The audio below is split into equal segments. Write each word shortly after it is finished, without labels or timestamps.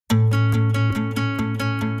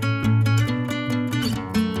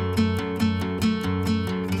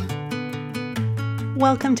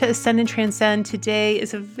Welcome to Ascend and Transcend. Today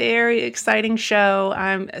is a very exciting show.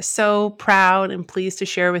 I'm so proud and pleased to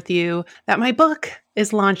share with you that my book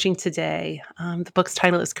is launching today. The book's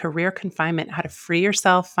title is Career Confinement: How to Free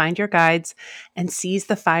Yourself, Find Your Guides, and Seize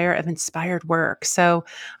the Fire of Inspired Work. So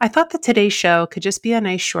I thought that today's show could just be a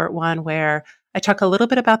nice short one where I talk a little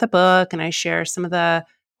bit about the book and I share some of the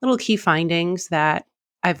little key findings that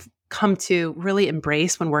I've come to really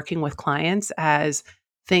embrace when working with clients as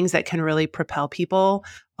things that can really propel people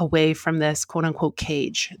away from this quote unquote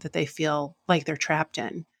cage that they feel like they're trapped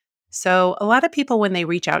in. So, a lot of people, when they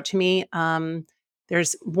reach out to me,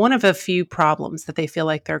 there's one of a few problems that they feel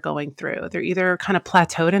like they're going through. They're either kind of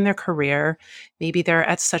plateaued in their career, maybe they're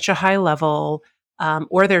at such a high level,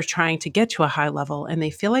 or they're trying to get to a high level and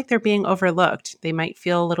they feel like they're being overlooked. They might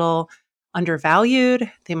feel a little undervalued.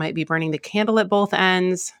 They might be burning the candle at both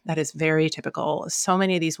ends. That is very typical. So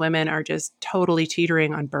many of these women are just totally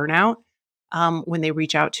teetering on burnout. When they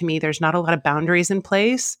reach out to me, there's not a lot of boundaries in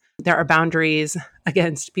place. There are boundaries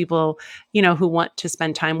against people, who want to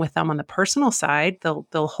spend time with them on the personal side. They'll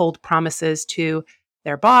hold promises to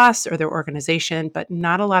their boss or their organization, but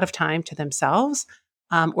not a lot of time to themselves,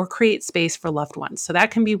 or create space for loved ones. So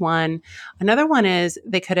that can be one. Another one is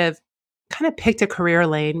they could have kind of picked a career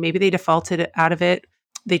lane. Maybe they defaulted out of it.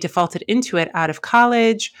 They defaulted into it out of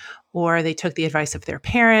college, or they took the advice of their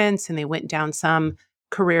parents and they went down some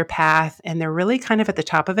career path and they're really kind of at the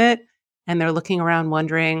top of it. And they're looking around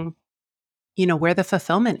wondering, where the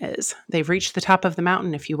fulfillment is. They've reached the top of the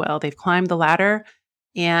mountain, if you will. They've climbed the ladder.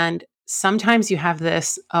 And sometimes you have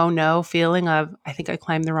this, oh no, feeling of, I think I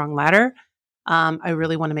climbed the wrong ladder. I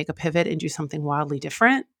really want to make a pivot and do something wildly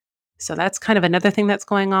different. So that's kind of another thing that's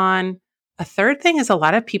going on. A third thing is a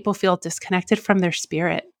lot of people feel disconnected from their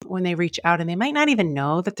spirit when they reach out, and they might not even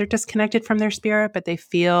know that they're disconnected from their spirit, but they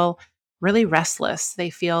feel really restless. They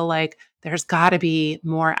feel like there's got to be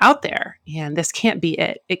more out there, and this can't be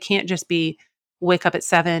it. It can't just be wake up at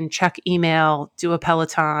 7, check email, do a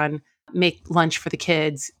Peloton, make lunch for the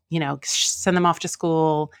kids, send them off to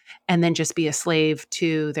school, and then just be a slave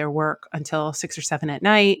to their work until 6 or 7 at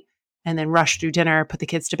night, and then rush through dinner, put the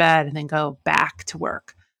kids to bed, and then go back to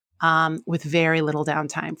work. With very little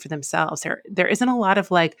downtime for themselves. There isn't a lot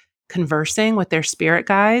of like conversing with their spirit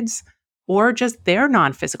guides or just their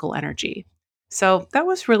non-physical energy. So that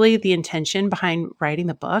was really the intention behind writing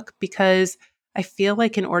the book, because I feel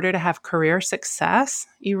like in order to have career success,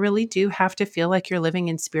 you really do have to feel like you're living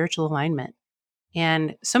in spiritual alignment.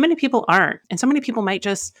 And so many people aren't. And so many people might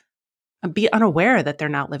just be unaware that they're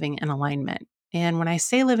not living in alignment. And when I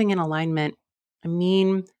say living in alignment, I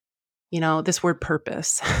mean, this word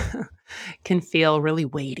purpose can feel really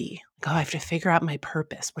weighty. Like, oh, I have to figure out my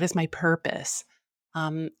purpose. What is my purpose?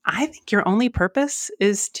 I think your only purpose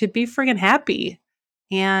is to be friggin' happy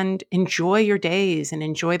and enjoy your days and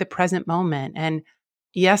enjoy the present moment. And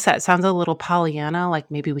yes, that sounds a little Pollyanna,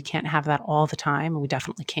 like maybe we can't have that all the time, and we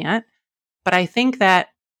definitely can't. But I think that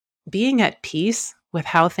being at peace with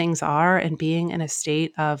how things are and being in a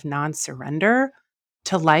state of non surrender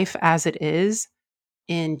to life as it is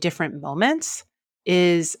in different moments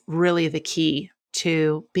is really the key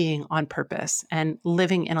to being on purpose and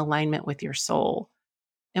living in alignment with your soul.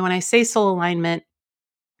 And when I say soul alignment,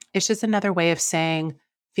 it's just another way of saying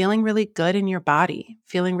feeling really good in your body,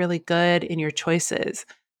 feeling really good in your choices,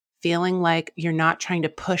 feeling like you're not trying to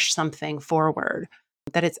push something forward,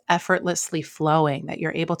 that it's effortlessly flowing, that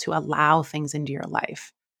you're able to allow things into your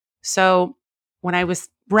life. So when I was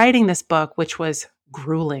writing this book, which was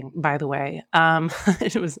grueling, by the way,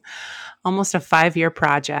 it was almost a 5-year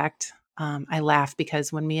project. I laugh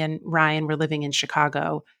because when me and Ryan were living in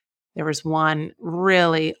Chicago, there was one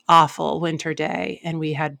really awful winter day, and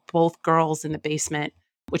we had both girls in the basement,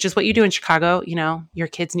 which is what you do in Chicago. Your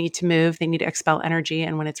kids need to move, they need to expel energy.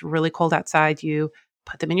 And when it's really cold outside, you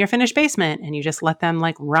put them in your finished basement and you just let them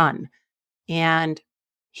like run. And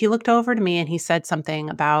he looked over to me and he said something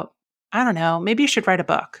about, I don't know, maybe you should write a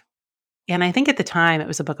book. And I think at the time it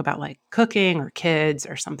was a book about like cooking or kids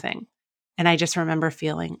or something. And I just remember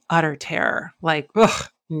feeling utter terror, like, ugh,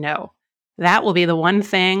 no, that will be the one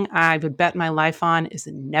thing I would bet my life on is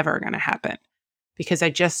never going to happen, because I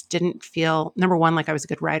just didn't feel, number one, like I was a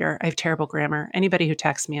good writer. I have terrible grammar. Anybody who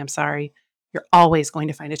texts me, I'm sorry, you're always going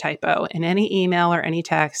to find a typo in any email or any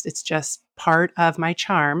text. It's just part of my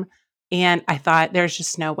charm. And I thought there's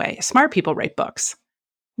just no way. Smart people write books,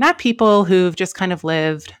 not people who've just kind of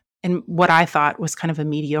lived in what I thought was kind of a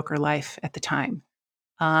mediocre life at the time.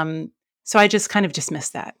 So I just kind of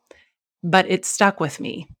dismissed that. But it stuck with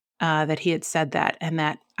me that he had said that, and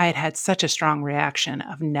that I had had such a strong reaction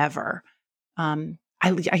of never.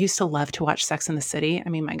 I used to love to watch Sex and the City. I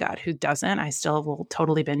mean, my God, who doesn't? I still will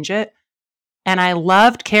totally binge it. And I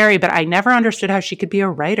loved Carrie, but I never understood how she could be a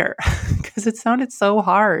writer because it sounded so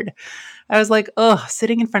hard. I was like, oh,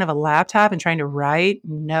 sitting in front of a laptop and trying to write?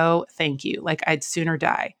 No, thank you. Like, I'd sooner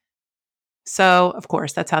die. So, of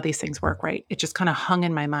course, that's how these things work, right? It just kind of hung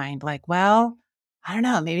in my mind like, well, I don't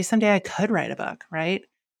know, maybe someday I could write a book, right?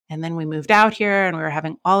 And then we moved out here and we were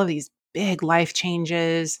having all of these big life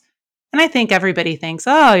changes. And I think everybody thinks,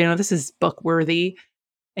 oh, this is book worthy.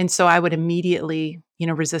 And so I would immediately,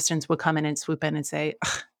 resistance would come in and swoop in and say,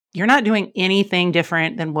 "Ugh, you're not doing anything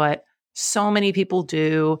different than what so many people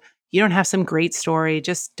do. You don't have some great story.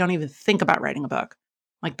 Just don't even think about writing a book."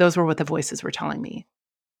 Like those were what the voices were telling me.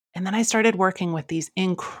 And then I started working with these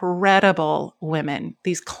incredible women,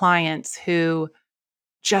 these clients who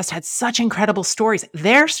just had such incredible stories.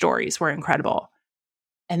 Their stories were incredible.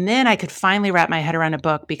 And then I could finally wrap my head around a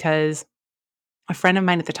book because a friend of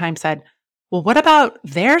mine at the time said, well, what about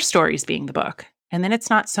their stories being the book? And then it's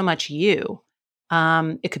not so much you,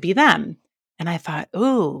 it could be them. And I thought,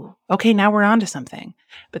 ooh, okay, now we're on to something.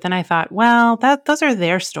 But then I thought, well, those are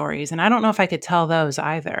their stories. And I don't know if I could tell those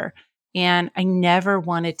either. And I never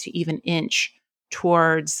wanted to even inch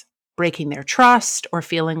towards breaking their trust or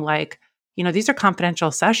feeling like, these are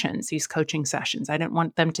confidential sessions, these coaching sessions. I didn't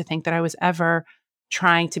want them to think that I was ever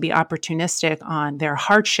trying to be opportunistic on their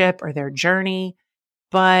hardship or their journey.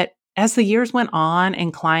 But as the years went on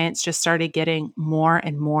and clients just started getting more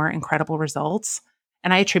and more incredible results,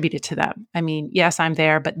 and I attribute it to them. I mean, yes, I'm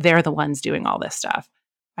there, but they're the ones doing all this stuff.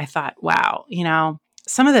 I thought, wow,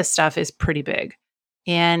 some of this stuff is pretty big.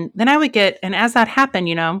 And then and as that happened,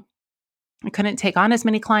 I couldn't take on as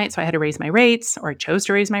many clients. So I had to raise my rates, or I chose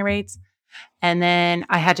to raise my rates. And then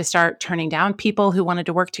I had to start turning down people who wanted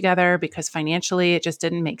to work together because financially it just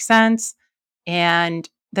didn't make sense. And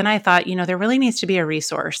then I thought, there really needs to be a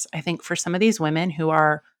resource, I think, for some of these women who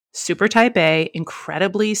are super type A,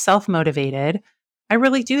 incredibly self motivated. I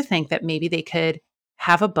really do think that maybe they could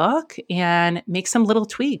have a book and make some little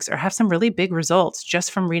tweaks or have some really big results just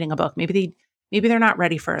from reading a book. Maybe they're not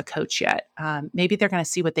ready for a coach yet. Maybe they're going to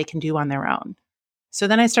see what they can do on their own. So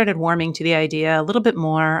then I started warming to the idea a little bit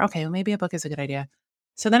more. Okay, well, maybe a book is a good idea.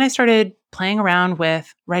 So then I started playing around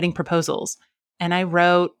with writing proposals. And I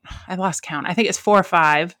lost count. I think it's 4 or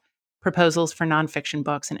 5 proposals for nonfiction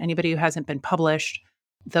books. And anybody who hasn't been published,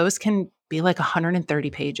 those can be like 130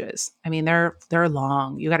 pages. I mean, they're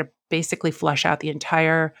long. You got to basically flesh out the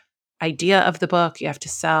entire idea of the book. You have to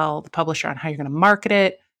sell the publisher on how you're going to market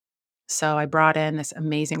it. So I brought in this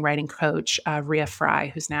amazing writing coach, Ria Fry,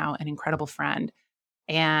 who's now an incredible friend.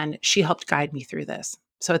 And she helped guide me through this.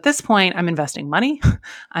 So at this point, I'm investing money.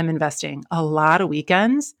 I'm investing a lot of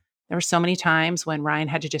weekends. There were so many times when Ryan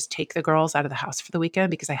had to just take the girls out of the house for the weekend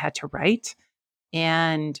because I had to write.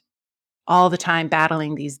 And all the time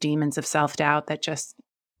battling these demons of self-doubt that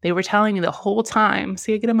they were telling me the whole time.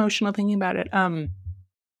 See, I get emotional thinking about it.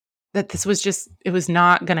 That it was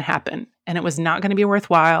not going to happen and it was not going to be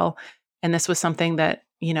worthwhile. And this was something that,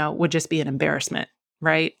 would just be an embarrassment,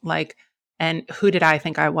 right? Like, and who did I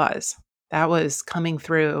think I was? That was coming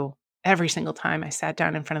through every single time I sat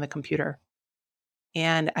down in front of the computer.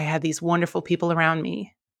 And I had these wonderful people around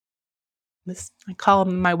me. I call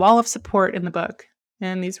them my wall of support in the book.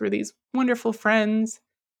 And these were these wonderful friends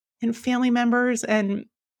and family members and,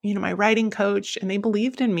 my writing coach, and they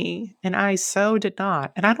believed in me and I so did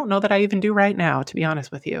not. And I don't know that I even do right now, to be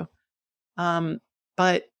honest with you.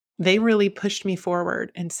 But they really pushed me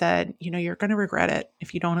forward and said, you're going to regret it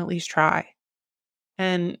if you don't at least try.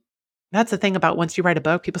 And that's the thing about once you write a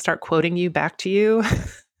book, people start quoting you back to you.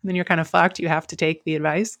 Then you're kind of fucked. You have to take the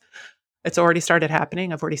advice. It's already started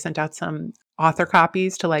happening. I've already sent out some author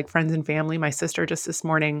copies to like friends and family. My sister just this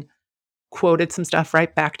morning quoted some stuff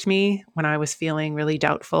right back to me when I was feeling really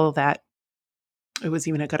doubtful that it was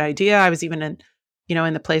even a good idea. I was even in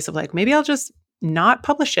the place of like, maybe I'll just not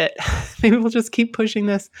publish it. Maybe we'll just keep pushing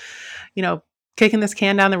this, kicking this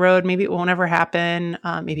can down the road. Maybe it won't ever happen.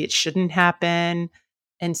 Maybe it shouldn't happen.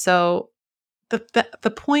 And so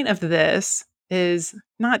the point of this is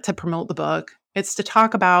not to promote the book. It's to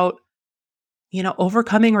talk about,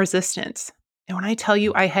 overcoming resistance. And when I tell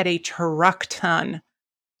you I had a truck ton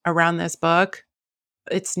around this book,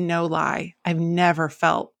 it's no lie. I've never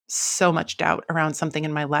felt so much doubt around something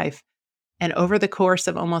in my life. And over the course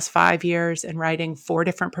of almost 5 years and writing 4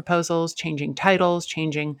 different proposals, changing titles,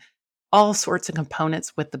 changing all sorts of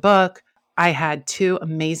components with the book, I had 2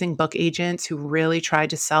 amazing book agents who really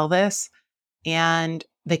tried to sell this, and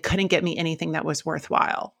they couldn't get me anything that was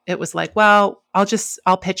worthwhile. It was like, well,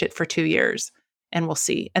 I'll pitch it for 2 years and we'll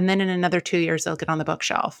see. And then in another 2 years, they'll get on the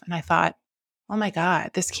bookshelf. And I thought, oh my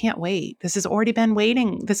God, this can't wait. This has already been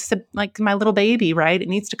waiting. This is like my little baby, right? It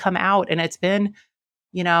needs to come out. And it's been,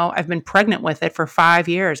 I've been pregnant with it for 5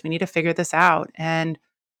 years. We need to figure this out. And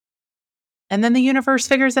then the universe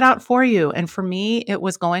figures it out for you. And for me, it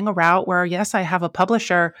was going a route where, yes, I have a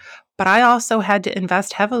publisher, but I also had to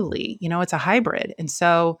invest heavily. It's a hybrid. And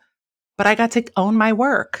so, but I got to own my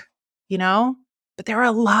work, you know? But there were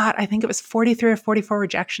a lot, I think it was 43 or 44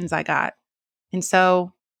 rejections I got. And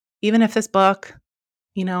so, even if this book,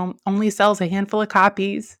 only sells a handful of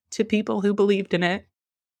copies to people who believed in it,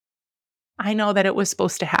 I know that it was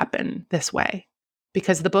supposed to happen this way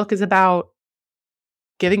because the book is about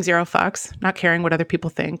giving zero fucks, not caring what other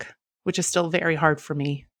people think, which is still very hard for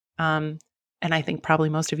me. And I think probably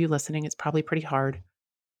most of you listening, it's probably pretty hard.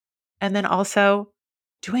 And then also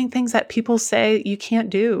doing things that people say you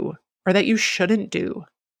can't do or that you shouldn't do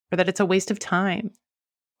or that it's a waste of time.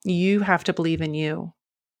 You have to believe in you.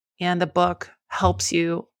 And the book helps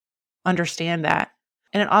you understand that.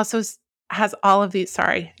 And it also has all of these,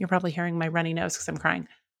 sorry, you're probably hearing my runny nose because I'm crying.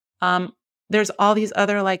 There's all these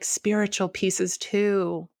other like spiritual pieces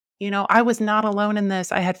too. I was not alone in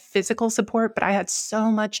this. I had physical support, but I had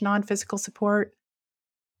so much non-physical support.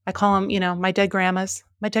 I call them, my dead grandmas.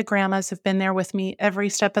 My dead grandmas have been there with me every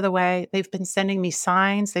step of the way. They've been sending me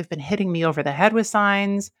signs. They've been hitting me over the head with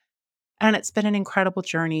signs. And it's been an incredible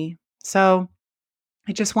journey. So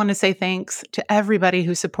I just want to say thanks to everybody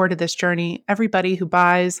who supported this journey, everybody who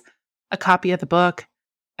buys a copy of the book,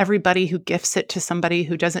 everybody who gifts it to somebody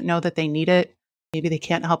who doesn't know that they need it. Maybe they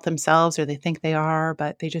can't help themselves or they think they are,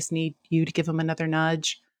 but they just need you to give them another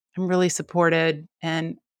nudge. I'm really supported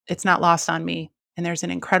and it's not lost on me. And there's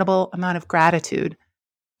an incredible amount of gratitude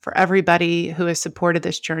for everybody who has supported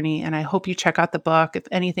this journey. And I hope you check out the book, if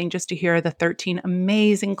anything, just to hear the 13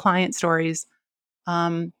 amazing client stories.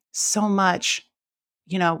 So much,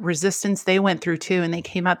 resistance they went through too. And they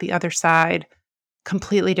came out the other side,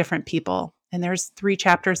 completely different people. And there's 3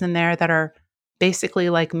 chapters in there that are basically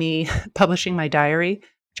like me publishing my diary,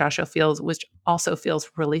 which also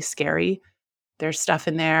feels really scary. There's stuff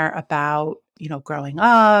in there about, growing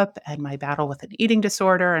up and my battle with an eating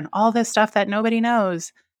disorder and all this stuff that nobody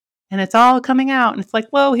knows. And it's all coming out. And it's like,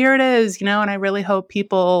 whoa, here it is, and I really hope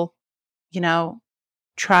people, you know,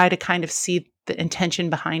 try to kind of see the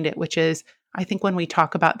intention behind it, which is, I think when we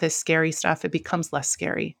talk about this scary stuff, it becomes less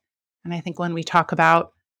scary. And I think when we talk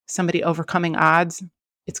about somebody overcoming odds,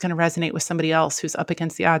 it's going to resonate with somebody else who's up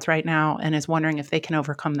against the odds right now and is wondering if they can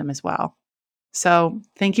overcome them as well. So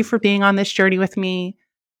thank you for being on this journey with me.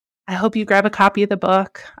 I hope you grab a copy of the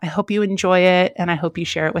book. I hope you enjoy it, and I hope you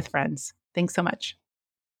share it with friends. Thanks so much.